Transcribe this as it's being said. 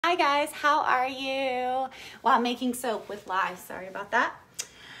Hi guys, how are you? Well, I'm making soap with lye, sorry about that.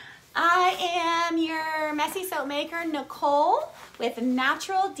 I am your messy soap maker, Nicole, with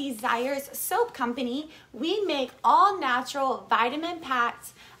Natural Desires Soap Company. We make all natural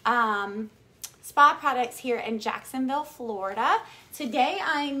vitamin-packed spa products here in Jacksonville, Florida. Today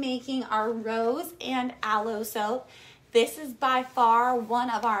I'm making our Rose and Aloe soap. This is by far one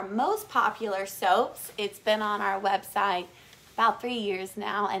of our most popular soaps. It's been on our website about 3 years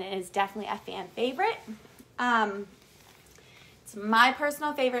now, and it is definitely a fan favorite. It's my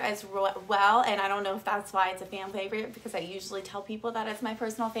personal favorite as well, and I don't know if that's why it's a fan favorite, because I usually tell people that it's my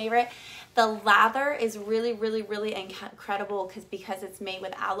personal favorite. The lather is really incredible because it's made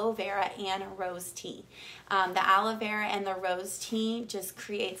with aloe vera and rose tea. The aloe vera and the rose tea just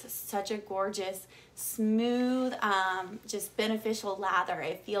creates such a gorgeous, smooth, just beneficial lather.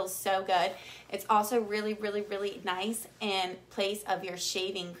 It feels so good. It's also really nice in place of your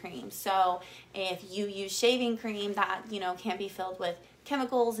shaving cream. So if you use shaving cream that, you know, can be filled with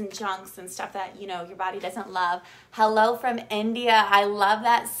chemicals and junks and stuff that, you know, your body doesn't love. Hello from India. I love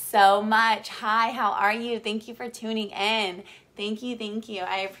that so much. Hi, how are you? Thank you for tuning in. Thank you.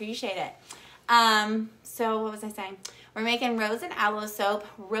 I appreciate it. So what was I saying? We're making rose and aloe soap.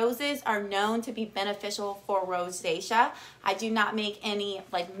 Roses are known to be beneficial for rosacea. I do not make any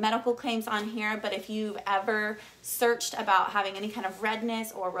like medical claims on here, but if you've ever searched about having any kind of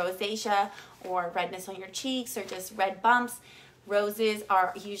redness or rosacea or redness on your cheeks or just red bumps, roses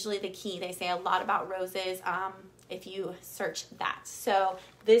are usually the key. They say a lot about roses if you search that. So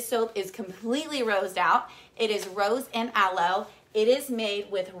this soap is completely rosed out. It is rose and aloe. It is made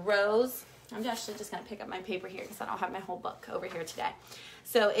with rose. I'm actually just going to pick up my paper here because I don't have my whole book over here today.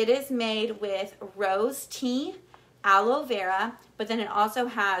 So it is made with rose tea, aloe vera, but then it also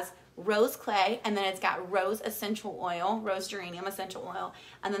has rose clay, and then it's got rose essential oil, rose geranium essential oil,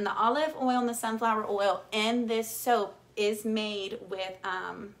 and then the olive oil and the sunflower oil in this soap is made with,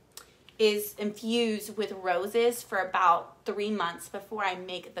 is infused with roses for about 3 months before I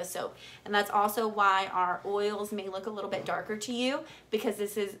make the soap. And that's also why our oils may look a little bit darker to you, because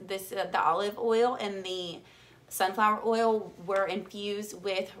the olive oil and the sunflower oil were infused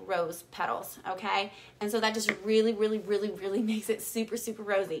with rose petals, okay? And so that just really makes it super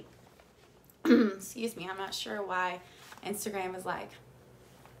rosy. Excuse me, I'm not sure why Instagram is like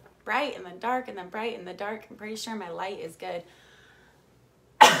bright and then dark and then bright and then dark. I'm pretty sure my light is good.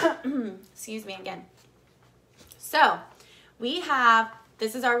 Excuse me again. So we have,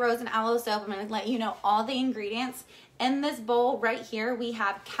 this is our rose and aloe soap. I'm going to let you know all the ingredients. In this bowl right here, we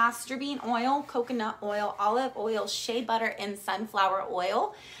have castor bean oil, coconut oil, olive oil, shea butter, and sunflower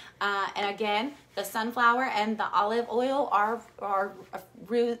oil. And again, the sunflower and the olive oil are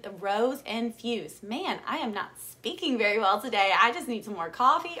rose infused. Man, I am not speaking very well today. I just need some more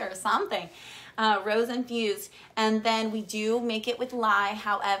coffee or something. Rose infused. And then we do make it with lye.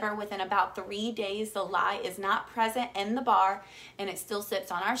 However, within about 3 days, the lye is not present in the bar, and it still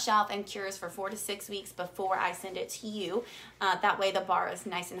sits on our shelf and cures for 4 to 6 weeks before I send it to you. That way the bar is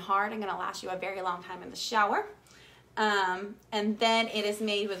nice and hard and going to last you a very long time in the shower. And then it is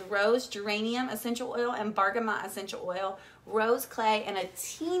made with rose geranium essential oil and bergamot essential oil, rose clay, and a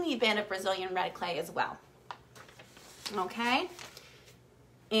teeny bit of Brazilian red clay as well. Okay.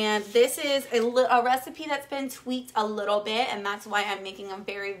 And this is a recipe that's been tweaked a little bit, and that's why I'm making a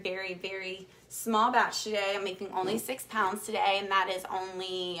very small batch today. I'm making only 6 pounds today, and that is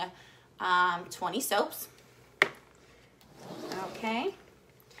only 20 soaps. Okay.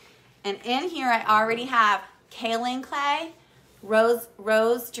 And in here I already have kaolin clay,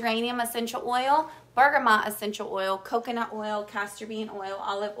 rose geranium essential oil, bergamot essential oil, coconut oil, castor bean oil,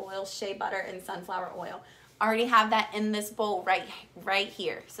 olive oil, shea butter, and sunflower oil. Already have that in this bowl right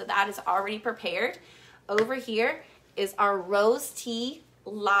here. So that is already prepared. Over here is our rose tea,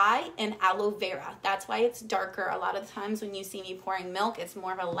 lye, and aloe vera. That's why it's darker. A lot of the times when you see me pouring milk, it's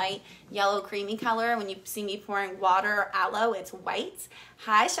more of a light yellow creamy color. When you see me pouring water or aloe, it's white.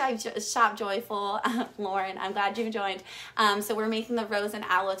 Hi, Shop Joyful, Lauren, I'm glad you joined. So we're making the rose and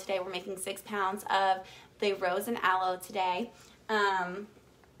aloe today. We're making 6 pounds of the rose and aloe today.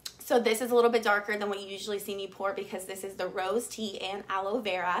 So this is a little bit darker than what you usually see me pour, because this is the rose tea and aloe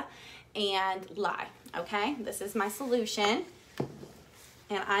vera and lye, okay? This is my solution.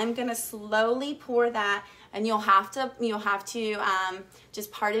 And I'm gonna slowly pour that, and you'll have to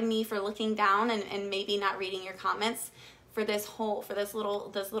just pardon me for looking down and maybe not reading your comments for this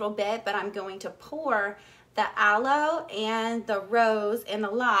little bit, but I'm going to pour the aloe and the rose and the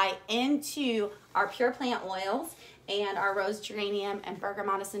lye into our pure plant oils and our rose geranium and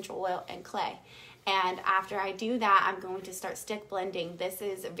bergamot essential oil and clay. And after I do that, I'm going to start stick blending. This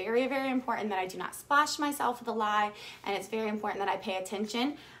is very, very important that I do not splash myself with a lye, and it's very important that I pay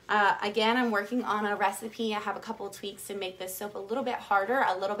attention. Again, I'm working on a recipe. I have a couple of tweaks to make this soap a little bit harder,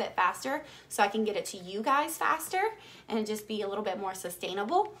 a little bit faster, so I can get it to you guys faster and just be a little bit more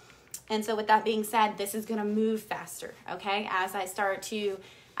sustainable. And so with that being said, this is gonna move faster, okay? As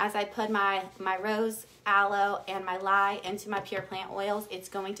I put my rose, aloe, and my lye into my pure plant oils, it's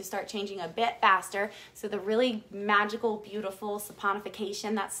going to start changing a bit faster. So the really magical, beautiful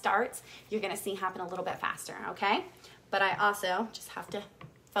saponification that starts, you're gonna see happen a little bit faster, okay? But I also just have to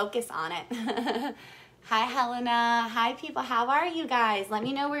focus on it. Hi, Helena. Hi, people. How are you guys? Let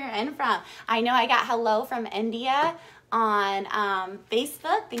me know where you're in from. I know I got hello from India on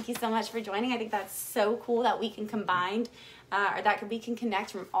Facebook. Thank you so much for joining. I think that's so cool that we can combine, we can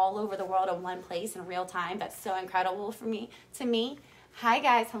connect from all over the world in one place in real time. That's so incredible to me. Hi,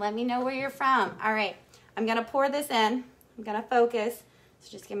 guys. Let me know where you're from. All right. I'm going to pour this in. I'm going to focus.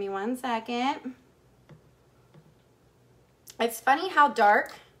 So just give me 1 second. It's funny how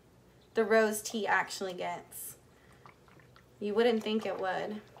dark the rose tea actually gets. You wouldn't think it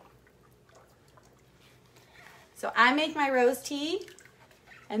would. So I make my rose tea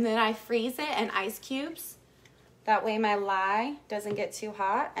and then I freeze it in ice cubes. That way my lye doesn't get too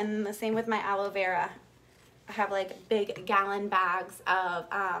hot. And then the same with my aloe vera. I have like big gallon bags of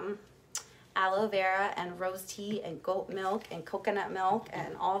aloe vera and rose tea and goat milk and coconut milk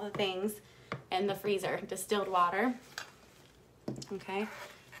and all the things in the freezer, distilled water. Okay,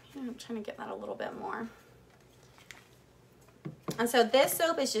 I'm trying to get that a little bit more. And so this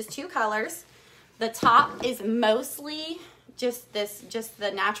soap is just 2 colors. The top is mostly just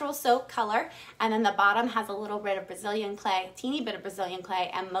the natural soap color, and then the bottom has a little bit of Brazilian clay, teeny bit of Brazilian clay,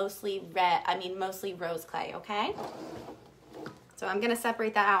 and mostly rose clay, okay? So I'm gonna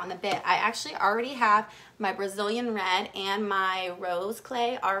separate that out in a bit. I actually already have my Brazilian red and my rose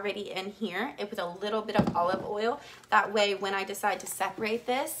clay already in here. It was a little bit of olive oil. That way when I decide to separate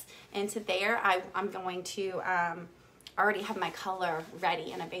this into there, I'm going to already have my color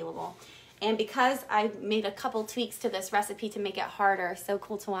ready and available. And because I made a couple tweaks to this recipe to make it harder, so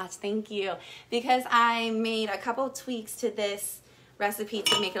cool to watch, thank you. Because I made a couple tweaks to this recipe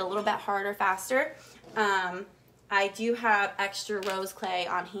to make it a little bit harder, faster, I do have extra rose clay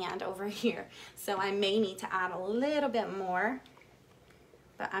on hand over here. So I may need to add a little bit more,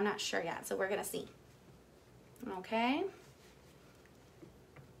 but I'm not sure yet, so we're gonna see. Okay.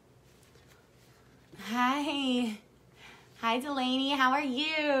 Hi. Hi, Delaney, how are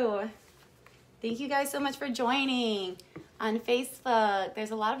you? Thank you guys so much for joining on Facebook.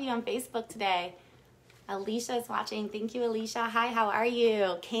 There's a lot of you on Facebook today. Alicia is watching. Thank you, Alicia. Hi, how are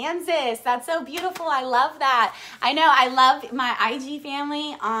you? Kansas. That's so beautiful. I love that. I know. I love my IG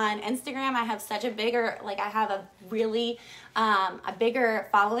family on Instagram. I have such a bigger, I have a really a bigger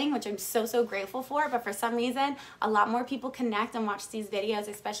following, which I'm so grateful for. But for some reason, a lot more people connect and watch these videos,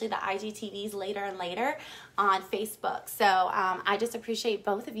 especially the IGTVs later and later on Facebook. So I just appreciate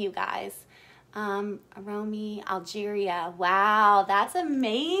both of you guys. Romy, Algeria. Wow, that's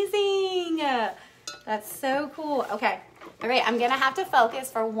amazing. That's so cool. Okay. All right. I'm going to have to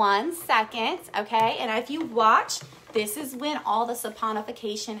focus for 1 second. Okay. And if you watch, this is when all the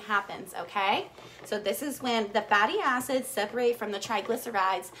saponification happens. Okay. So this is when the fatty acids separate from the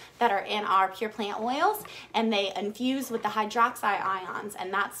triglycerides that are in our pure plant oils, and they infuse with the hydroxide ions,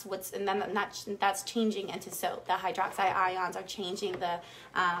 and that's changing into soap. The hydroxide ions are changing the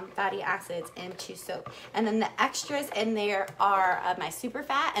fatty acids into soap. And then the extras in there are my super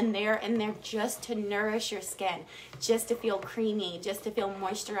fat, and they're in there just to nourish your skin, just to feel creamy, just to feel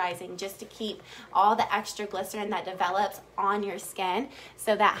moisturizing, just to keep all the extra glycerin that develops on your skin.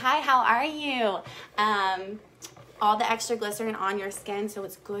 So that, hi, how are you? All the extra glycerin on your skin, so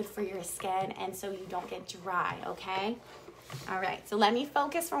it's good for your skin and so you don't get dry, okay? All right, so let me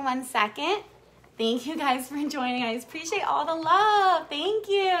focus for 1 second. Thank you guys for joining. I appreciate all the love. Thank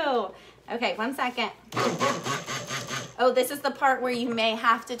you. Okay, 1 second. Oh, this is the part where you may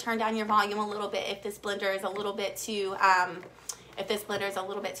have to turn down your volume a little bit if this blender is a little bit too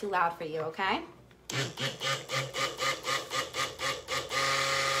loud for you, okay?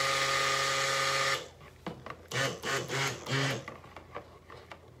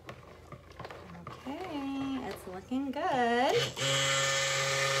 Okay, it's looking good.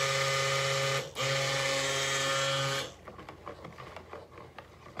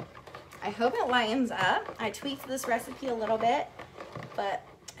 I hope it lightens up. I tweaked this recipe a little bit, but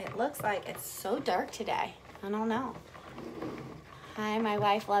it looks like it's so dark today. I don't know. Hi, my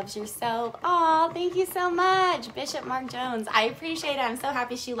wife loves your soap. Oh, thank you so much, Bishop Mark Jones. I appreciate it. I'm so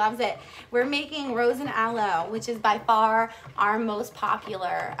happy she loves it. We're making Rose and Aloe, which is by far our most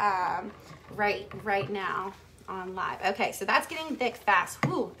popular right now on live. Okay, so that's getting thick fast.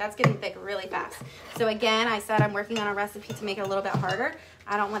 Woo, that's getting thick really fast. So again, I said I'm working on a recipe to make it a little bit harder.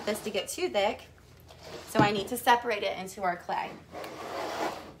 I don't want this to get too thick, so I need to separate it into our clay.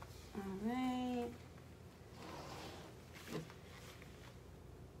 All right.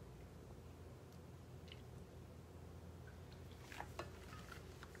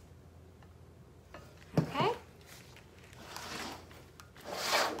 Okay.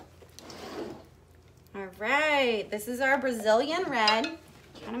 All right, this is our Brazilian red. I'm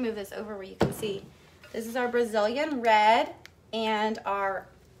trying to move this over where you can see. This is our Brazilian red and our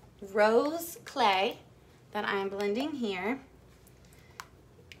rose clay that I'm blending here.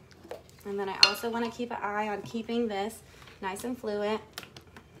 And then I also want to keep an eye on keeping this nice and fluent.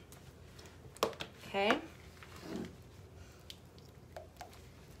 Okay.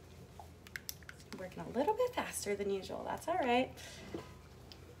 Working a little bit faster than usual. That's all right.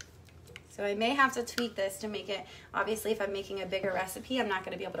 So I may have to tweak this to make it, obviously if I'm making a bigger recipe, I'm not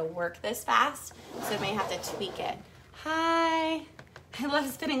going to be able to work this fast. So I may have to tweak it. Hi. I love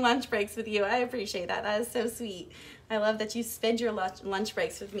spending lunch breaks with you. I appreciate that. That is so sweet. I love that you spend your lunch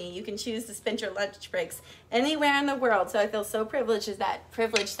breaks with me. You can choose to spend your lunch breaks anywhere in the world. So I feel so privileged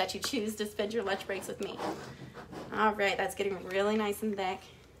that you choose to spend your lunch breaks with me. All right, that's getting really nice and thick.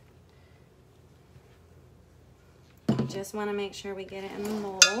 Just want to make sure we get it in the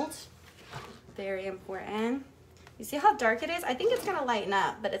mold. Very important. You see how dark it is? I think it's going to lighten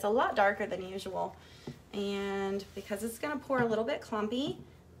up, but it's a lot darker than usual. And because it's going to pour a little bit clumpy,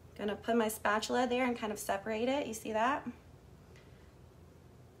 I'm going to put my spatula there and kind of separate it. You see that?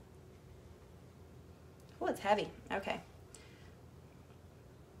 Oh, it's heavy. Okay.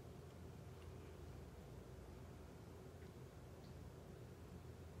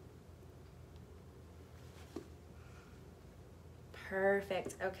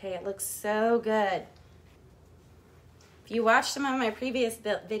 Perfect. Okay, it looks so good. If you watch some of my previous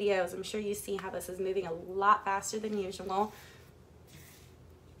videos, I'm sure you see how this is moving a lot faster than usual.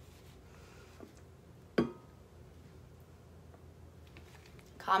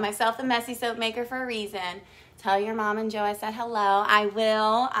 Call myself the messy soap maker for a reason. Tell your mom and Joe I said hello. I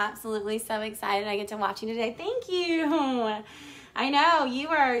will. Absolutely so excited I get to watch you today. Thank you. I know, you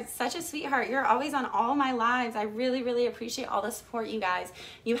are such a sweetheart. You're always on all my lives. I really, really appreciate all the support, you guys.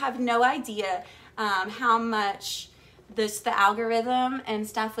 You have no idea how much the algorithm and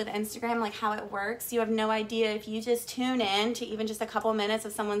stuff with Instagram, like how it works. You have no idea if you just tune in to even just a couple minutes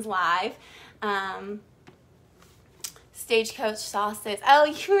of someone's live. Stagecoach sauces. Oh,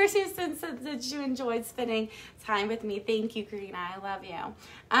 you were so that you enjoyed spending time with me. Thank you, Karina. I love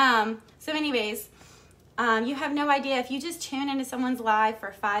you. So anyways, you have no idea if you just tune into someone's live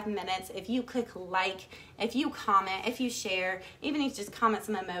for 5 minutes, if you click like, if you comment, if you share, even if you just comment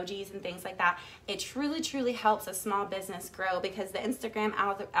some emojis and things like that, it truly, truly helps a small business grow because the Instagram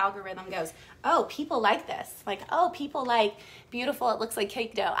algorithm goes, oh, people like this. Like, oh, people like beautiful, it looks like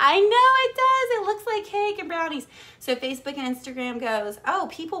cake dough. I know it does. It looks like cake and brownies. So Facebook and Instagram goes, oh,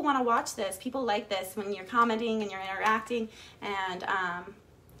 people want to watch this. People like this when you're commenting and you're interacting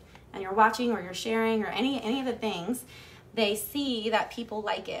and you're watching or you're sharing or any of the things, they see that people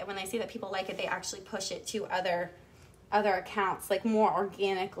like it. When they see that people like it, they actually push it to other accounts, like more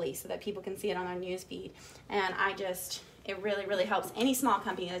organically, so that people can see it on their news feed. And it really, really helps any small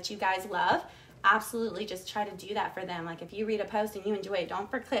company that you guys love. Absolutely, just try to do that for them. Like if you read a post and you enjoy it, don't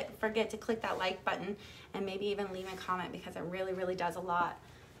forget to click that like button and maybe even leave a comment because it really, really does a lot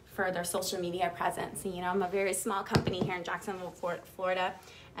for their social media presence. And, you know, I'm a very small company here in Jacksonville, Florida.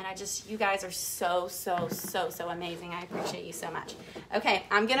 And you guys are so amazing. I appreciate you so much. Okay,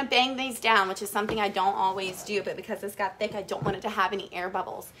 I'm going to bang these down, which is something I don't always do, but because this got thick, I don't want it to have any air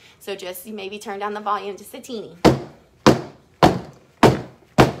bubbles. So just maybe turn down the volume just a teeny.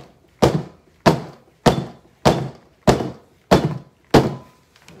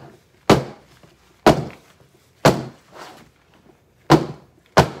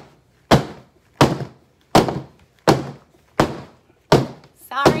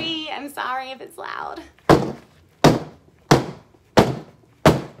 I'm sorry if it's loud.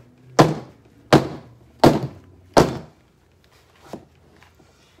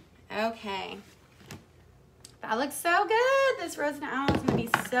 Okay. That looks so good. This rose and aloe is going to be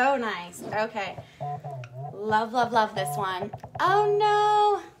so nice. Okay. Love, love, love this one.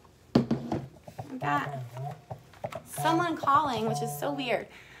 Oh no. I got someone calling, which is so weird,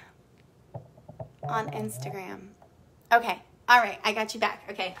 on Instagram. Okay. All right, I got you back.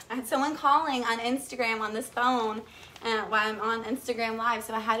 Okay, I had someone calling on Instagram on this phone while I'm on Instagram Live,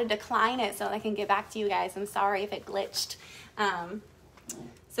 so I had to decline it so I can get back to you guys. I'm sorry if it glitched.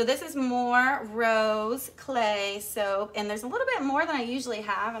 So this is more rose clay soap, and there's a little bit more than I usually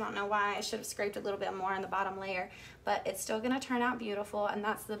have. I don't know why. I should have scraped a little bit more on the bottom layer, but it's still going to turn out beautiful, and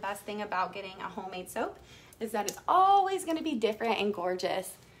that's the best thing about getting a homemade soap, is that it's always going to be different and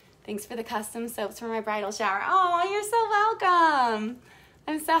gorgeous. Thanks for the custom soaps for my bridal shower. Oh, you're so welcome.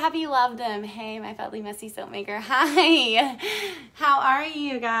 I'm so happy you love them. Hey, my Fudly Messy soap maker. Hi. How are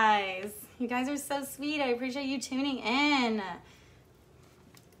you guys? You guys are so sweet. I appreciate you tuning in.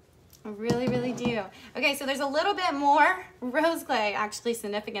 I really, really do. Okay, so there's a little bit more rose clay, actually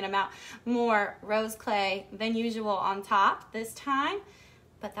significant amount more rose clay than usual on top this time,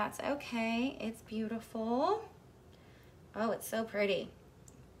 but that's okay. It's beautiful. Oh, it's so pretty.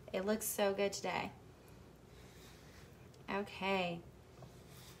 It looks so good today. Okay.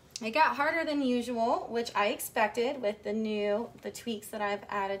 It got harder than usual, which I expected with the tweaks that I've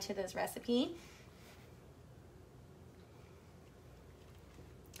added to this recipe.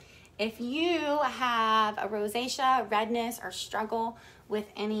 If you have a rosacea, redness, or struggle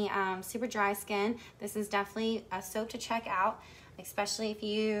with any super dry skin, this is definitely a soap to check out, especially if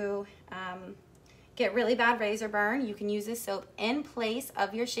you get really bad razor burn. You can use this soap in place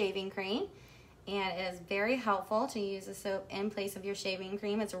of your shaving cream, and it is very helpful to use the soap in place of your shaving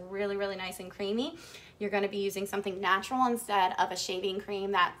cream. It's really, really nice and creamy. You're going to be using something natural instead of a shaving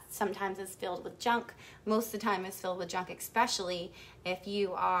cream that sometimes is filled with junk. Most of the time is filled with junk, especially if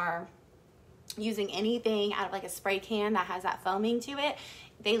you are using anything out of like a spray can that has that foaming to it.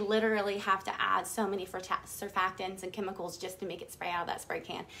 They literally have to add so many surfactants and chemicals just to make it spray out of that spray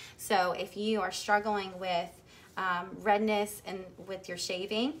can. So if you are struggling with redness and with your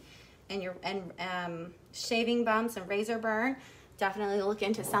shaving and your shaving bumps and razor burn, definitely look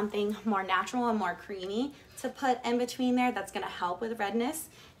into something more natural and more creamy to put in between there. That's going to help with redness.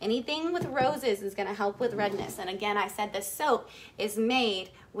 Anything with roses is going to help with redness. And again, I said this soap is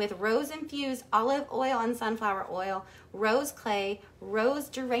made with rose-infused olive oil and sunflower oil, rose clay, rose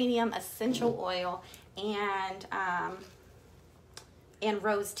geranium essential oil, and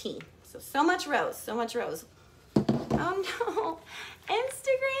rose tea. So much rose, so much rose. Oh no,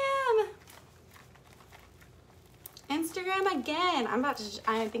 Instagram again.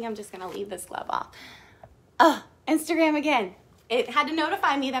 I think I'm just gonna leave this glove off. Oh, Instagram again. It had to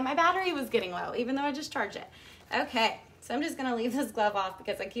notify me that my battery was getting low, even though I just charged it. Okay, so I'm just gonna leave this glove off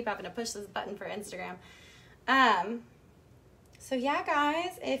because I keep having to push this button for Instagram. So yeah,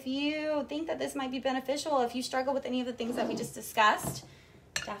 guys, if you think that this might be beneficial, if you struggle with any of the things that we just discussed,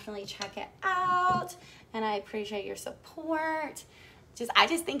 definitely check it out. And I appreciate your support. I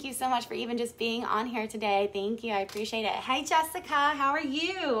just thank you so much for even just being on here today. Thank you. I appreciate it. Hey, Jessica, how are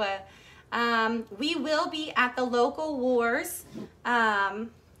you? We will be at the local wares,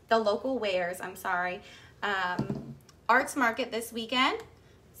 arts market this weekend.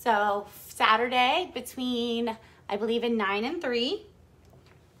 So Saturday between, I believe, in 9 and 3,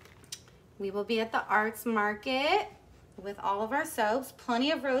 we will be at the arts market with all of our soaps, plenty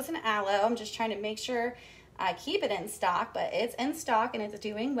of rose and aloe. I'm just trying to make sure I keep it in stock, but it's in stock and it's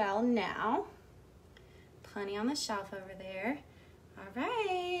doing well now. Plenty on the shelf over there. All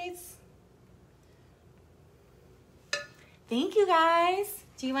right. Thank you, guys.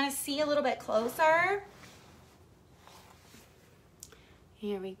 Do you want to see a little bit closer?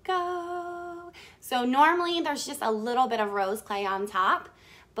 Here we go. So normally there's just a little bit of rose clay on top,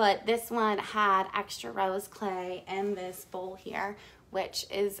 but this one had extra rose clay in this bowl here, which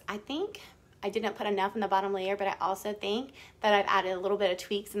is, I think, I didn't put enough in the bottom layer, but I also think that I've added a little bit of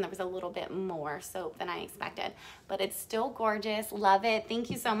tweaks and there was a little bit more soap than I expected. But it's still gorgeous. Love it.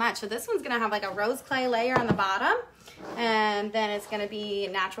 Thank you so much. So this one's going to have like a rose clay layer on the bottom, and then it's going to be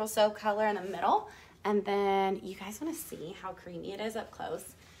natural soap color in the middle. And then you guys want to see how creamy it is up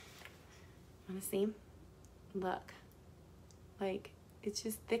close? Want to see? Look. Like, it's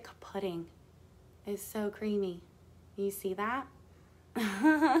just thick pudding. It's so creamy. You see that?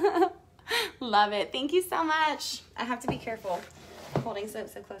 Love it. Thank you so much. I have to be careful holding soap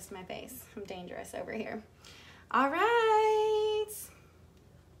so close to my face. I'm dangerous over here. All right.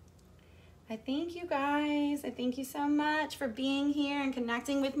 I thank you guys. I thank you so much for being here and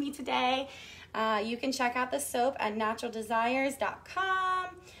connecting with me today. You can check out the soap at naturaldesires.com.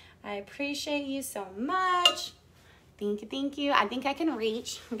 I appreciate you so much. Thank you, thank you. I think I can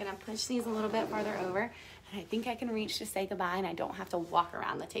reach. I'm going to push these a little bit farther over. And I think I can reach to say goodbye and I don't have to walk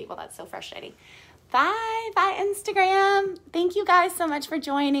around the table. That's so frustrating. Bye Instagram. Thank you guys so much for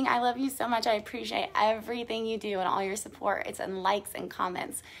joining. I love you so much. I appreciate everything you do and all your support. It's in likes and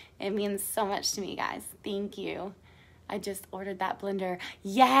comments. It means so much to me, guys. Thank you. I just ordered that blender.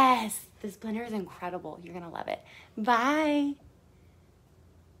 Yes, this blender is incredible. You're gonna love it. Bye.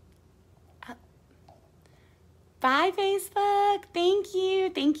 Bye, Facebook. Thank you.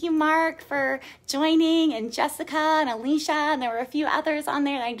 Thank you, Mark, for joining, and Jessica and Alicia, and there were a few others on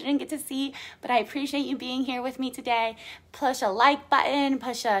there that I didn't get to see, but I appreciate you being here with me today. Push a like button,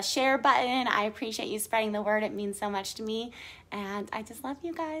 push a share button. I appreciate you spreading the word. It means so much to me, and I just love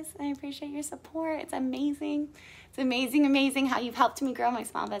you guys, and I appreciate your support. It's amazing. It's amazing, amazing how you've helped me grow my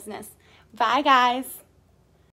small business. Bye, guys.